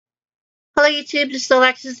Hello YouTube, this is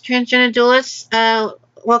Alexis, the Transgender Duelist.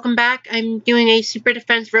 Welcome back. I'm doing a Super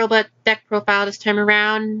Defense Robot deck profile this time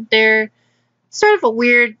around. They're sort of a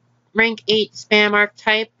weird rank 8 spam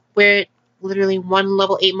archetype where literally one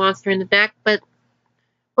level 8 monster in the deck, but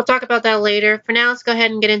we'll talk about that later. For now, let's go ahead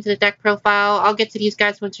and get into the deck profile. I'll get to these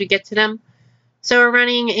guys once we get to them. So we're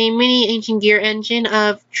running a mini Ancient Gear engine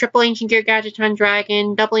of triple Ancient Gear Gadgeton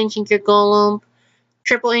Dragon, double Ancient Gear Golem,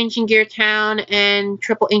 triple Ancient Gear Town, and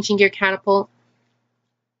triple Ancient Gear Catapult.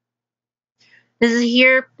 This is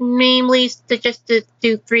here mainly just to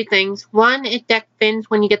do three things. One, it deck fins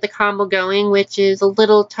when you get the combo going, which is a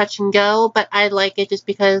little touch and go, but I like it just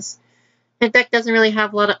because the deck doesn't really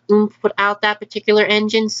have a lot of oomph without that particular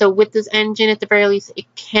engine. So with this engine, at the very least, it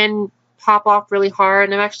can pop off really hard,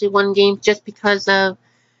 and I've actually won games just because of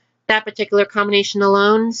that particular combination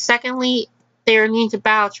alone. Secondly, they're immune to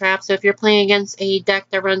battle traps, so if you're playing against a deck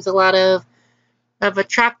that runs a lot of a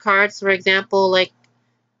trap cards, for example, like,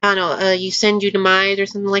 I don't know, you send you Demise or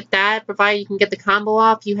something like that, provided you can get the combo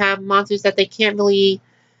off, you have monsters that they can't really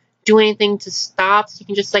do anything to stop, so you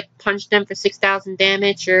can just, like, punch them for 6,000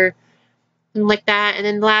 damage or something like that. And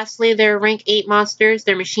then lastly, they're rank 8 monsters,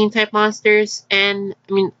 they're machine-type monsters, and,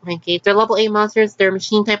 I mean, rank 8, they're level 8 monsters, they're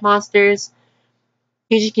machine-type monsters.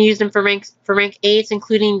 You can use them for rank 8s,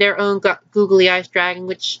 including their own Googly Eyes Dragon,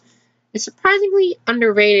 which is surprisingly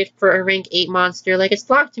underrated for a rank 8 monster. Like, it's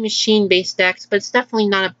locked to machine-based decks, but it's definitely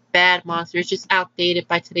not a bad monster. It's just outdated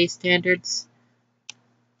by today's standards.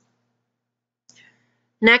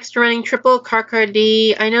 Next, running triple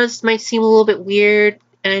Karkar-D. I know this might seem a little bit weird,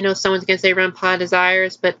 and I know someone's going to say run Pod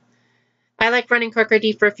Desires, but I like running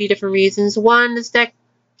Karkar-D for a few different reasons. One, this deck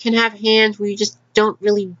can have hands where you just don't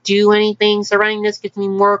really do anything, so running this gives me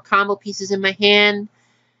more combo pieces in my hand.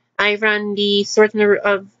 I run the Swordsman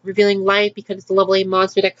of Revealing Light because it's a level 8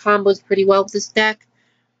 monster that combos pretty well with this deck.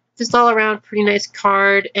 Just all around pretty nice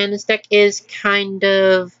card, and this deck is kind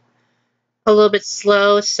of a little bit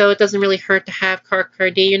slow, so it doesn't really hurt to have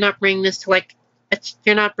Karkar-D. You're not bringing this to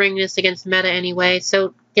you're not bringing this against meta anyway,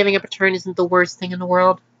 so giving up a turn isn't the worst thing in the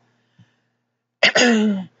world.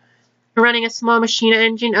 Running a small Machina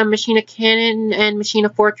engine, a Machina Cannon, and Machina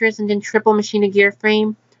Fortress, and then triple Machina Gear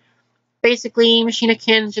Frame. Basically, Machina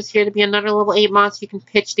Cannon is just here to be another level 8 monster you can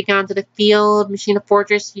pitch to get onto the field. Machina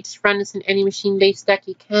Fortress, you just run this in any machine-based deck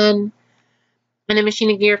you can. And then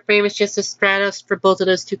Machina Gear Frame is just a Stratos for both of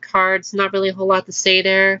those two cards. Not really a whole lot to say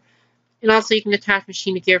there. And also, you can attach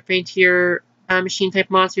Machina Gear Frame to your machine-type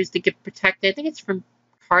monsters to get protected. I think it's from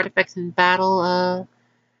card effects in battle.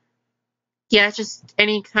 Yeah, it's just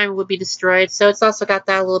any time it would be destroyed. So it's also got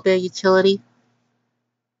that little bit of utility.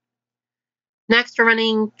 Next, we're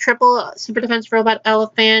running triple Super Defense Robot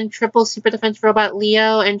Elephant, triple Super Defense Robot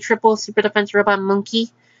Leo, and triple Super Defense Robot Monkey.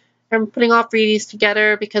 I'm putting all three of these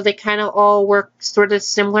together because they kind of all work sort of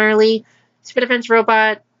similarly. Super Defense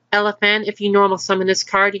Robot Elephant, if you normal summon this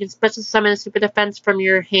card, you can special summon a Super Defense from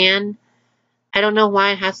your hand. I don't know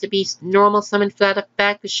why it has to be normal summon for that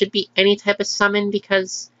effect. It should be any type of summon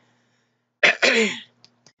because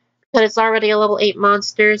but it's already a level 8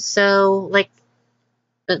 monster, so, like,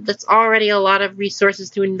 that's already a lot of resources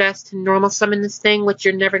to invest to normal summon this thing, which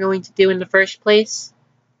you're never going to do in the first place.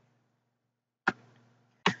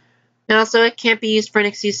 And also, it can't be used for an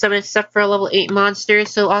XC summon except for a level 8 monster,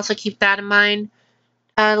 so also keep that in mind.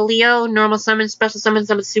 Leo, normal summon, special summon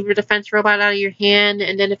some Super Defense Robot out of your hand,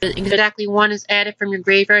 and then if exactly one is added from your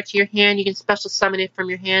graveyard to your hand, you can special summon it from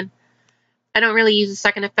your hand. I don't really use the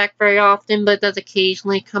second effect very often, but it does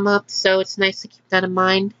occasionally come up, so it's nice to keep that in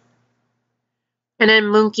mind. And then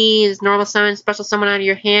Monkey is normal summon, special summon out of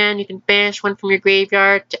your hand. You can banish one from your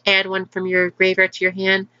graveyard to add one from your graveyard to your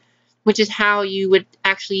hand, which is how you would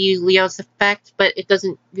actually use Leo's effect, but it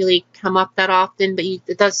doesn't really come up that often, but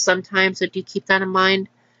it does sometimes, so do keep that in mind.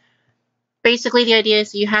 Basically, the idea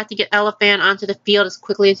is that you have to get Elephant onto the field as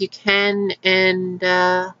quickly as you can, and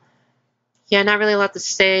yeah, not really a lot to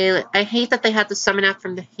say. I hate that they have to summon out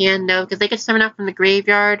from the hand, though, because they could summon out from the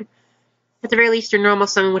graveyard. At the very least, your normal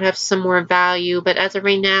summon would have some more value, but as of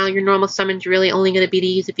right now, your normal summon's really only going to be to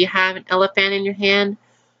use if you have an Elephant in your hand.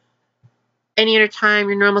 Any other time,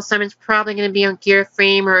 your normal summon's probably going to be on Gear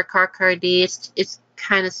Frame or a Karkar-D. It's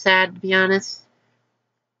kind of sad, to be honest.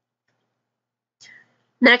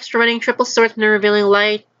 Next, we're running triple Swordsman of Revealing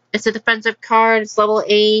Light. It's a defensive card, it's level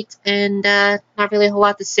 8, and not really a whole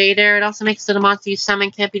lot to say there. It also makes it a monster you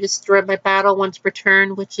summon can't be destroyed by battle once per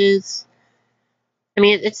turn, which is, I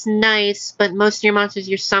mean, it's nice, but most of your monsters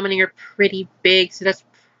you're summoning are pretty big, so that's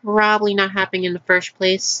probably not happening in the first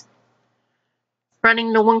place.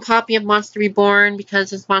 Running the one copy of Monster Reborn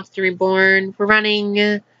because it's Monster Reborn. We're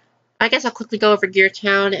running I guess I'll quickly go over Gear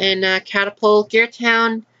Town and Catapult. Gear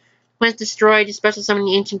Town, when it's destroyed, you special summon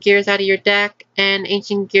the Ancient Gears out of your deck, and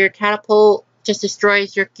Ancient Gear Catapult just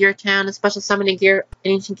destroys your Gear Town and special summon an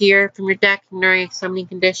Ancient Gear from your deck during summoning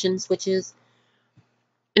conditions, which is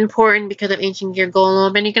important because of Ancient Gear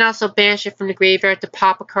Golem. And you can also banish it from the graveyard to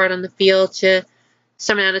pop a card on the field to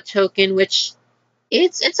summon out a token, which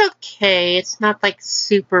it's okay. It's not like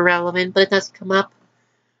super relevant, but it does come up.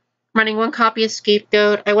 Running one copy of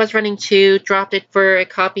Scapegoat. I was running two, dropped it for a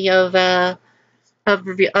copy of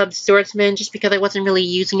Swordsman just because I wasn't really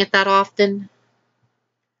using it that often.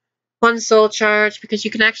 One Soul Charge because you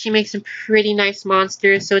can actually make some pretty nice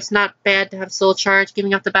monsters, so it's not bad to have Soul Charge.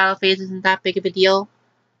 Giving up the battle phase isn't that big of a deal.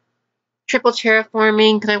 Triple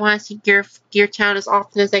Terraforming because I want to see Gear Town as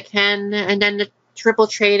often as I can, and then the triple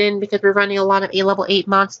trade-in because we're running a lot of level 8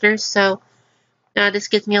 monsters, so this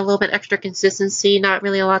gives me a little bit extra consistency. Not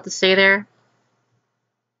really a lot to say there.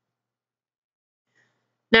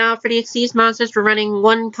 Now, for the Xyz monsters, we're running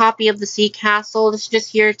one copy of the Sea Castle. This is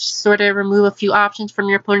just here to sort of remove a few options from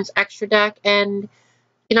your opponent's extra deck, and it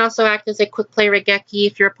can also act as a quick play Raigeki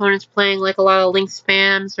if your opponent's playing like a lot of Link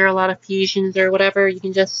spams or a lot of fusions or whatever. You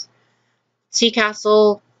can just Sea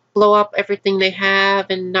Castle, blow up everything they have,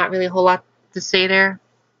 and not really a whole lot to say there.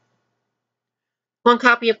 One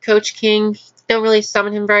copy of Coach King. Don't really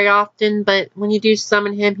summon him very often, but when you do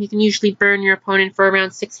summon him, he can usually burn your opponent for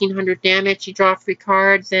around 1600 damage. You draw 3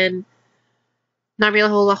 cards, and not really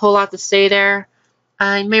a whole lot to say there.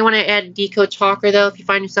 You may want to add Decode Talker, though, if you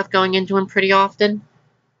find yourself going into him pretty often.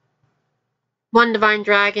 One Divine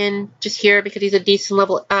Dragon, just here because he's a decent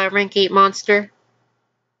level rank 8 monster.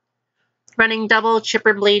 Running double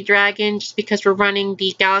Chipper Blade Dragon, just because we're running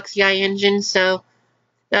the Galaxy Eye engine, so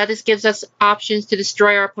this gives us options to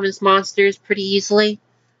destroy our opponent's monsters pretty easily.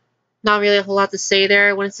 Not really a whole lot to say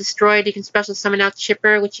there. When it's destroyed, you can special summon out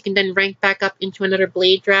Chipper, which you can then rank back up into another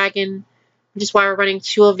Blade Dragon, which is why we're running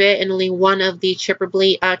 2 of it and only 1 of the Chipper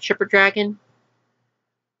Dragon.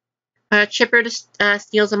 Chipper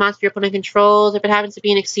steals a monster your opponent controls. If it happens to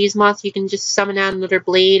be an Xyz monster, you can just summon out another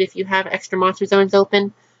Blade if you have extra monster zones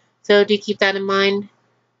open. So do keep that in mind.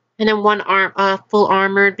 And then one full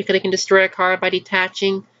armored because it can destroy a card by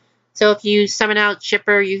detaching. So if you summon out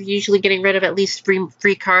Chipper, you're usually getting rid of at least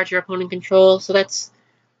 3 cards your opponent controls. So that's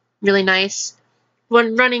really nice.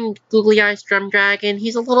 When running Googly Eyes Drum Dragon,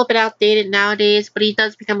 he's a little bit outdated nowadays, but he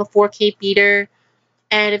does become a 4K beater.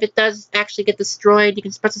 And if it does actually get destroyed, you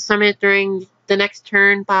can special summon it during the next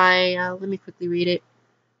turn by, let me quickly read it.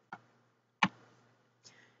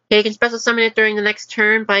 Yeah, you can special summon it during the next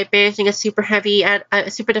turn by banishing a super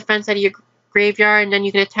defense out of your graveyard, and then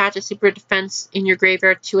you can attach a super defense in your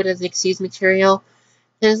graveyard to it as an Xyz material.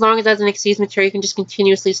 And as long as that's an Xyz material, you can just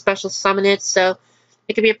continuously special summon it, so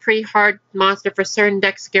it can be a pretty hard monster for certain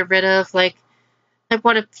decks to get rid of. Like, I've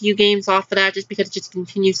won a few games off of that just because it just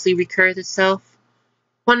continuously recurs itself.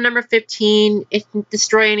 One number 15, it can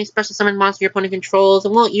destroy any special summon monster your opponent controls.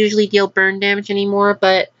 It won't usually deal burn damage anymore,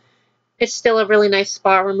 but it's still a really nice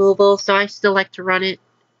spot removal, so I still like to run it.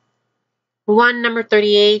 One number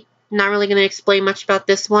 38, not really going to explain much about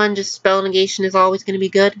this one, just spell negation is always going to be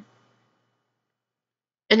good.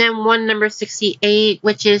 And then one number 68,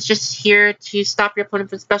 which is just here to stop your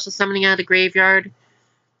opponent from special summoning out of the graveyard.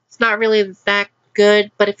 It's not really that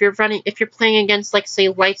good, but if you're playing against, like, say,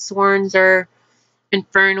 Lightsworns or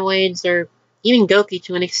Infernoids or even Goki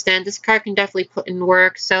to an extent, this card can definitely put in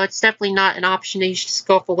work, so it's definitely not an option that you should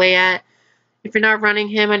scope away at. If you're not running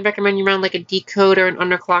him, I'd recommend you run like a Decode or an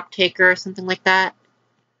Underclock Taker or something like that.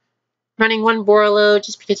 Running one Borlo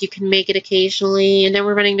just because you can make it occasionally, and then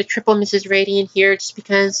we're running the triple Mrs. Radiant here just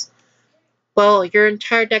because, well, your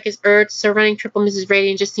entire deck is Earth, so running triple Mrs.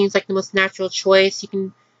 Radiant just seems like the most natural choice. You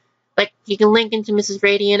can link into Mrs.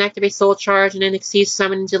 Radiant, activate Soul Charge, and then Xyz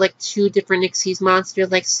summon into like 2 different Xyz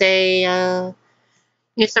monsters, like say,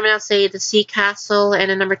 you can summon out, say, the Sea Castle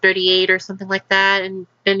and a number 38 or something like that, and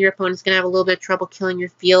then your opponent's going to have a little bit of trouble killing your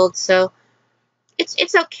field, so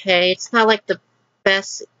it's okay. It's not like the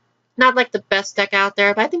best deck out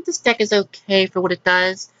there, but I think this deck is okay for what it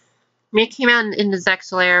does. I mean, it came out in the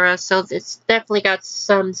Zexal era, so it's definitely got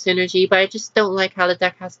some synergy, but I just don't like how the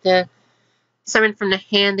deck has to summon from the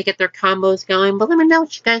hand to get their combos going. But let me know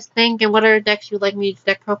what you guys think and what other decks you would like me to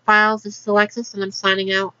deck profiles. This is Alexis, and I'm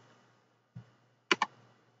signing out.